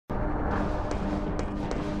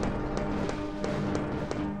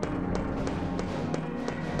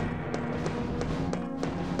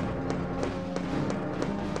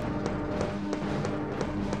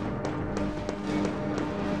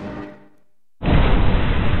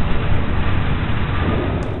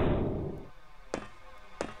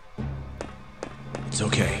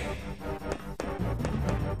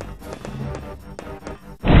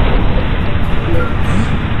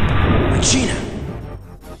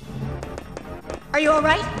Are you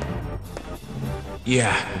alright?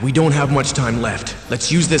 Yeah, we don't have much time left.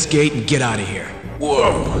 Let's use this gate and get out of here.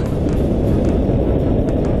 Whoa!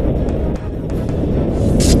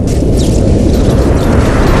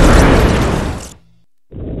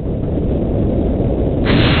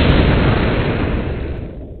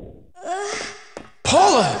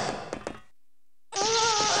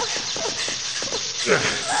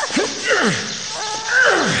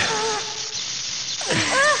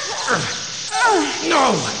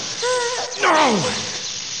 No! No!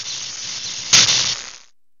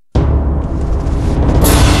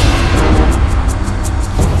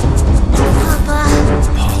 Papa.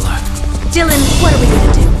 Paula. Dylan, what are we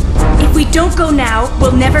gonna do? If we don't go now,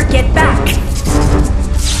 we'll never get back.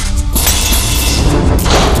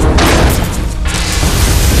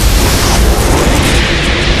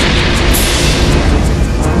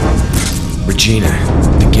 Regina,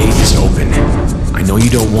 the gate is open. I know you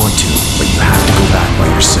don't want to, but you have to go back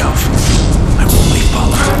by yourself. I won't leave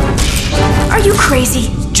Paula. Are you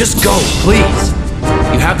crazy? Just go, please!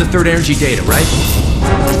 You have the third energy data, right?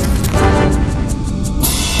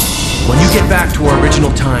 When you get back to our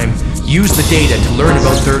original time, use the data to learn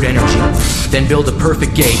about third energy. Then build a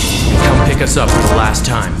perfect gate and come pick us up for the last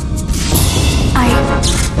time.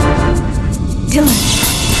 Dylan.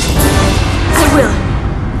 I will.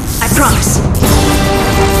 I promise.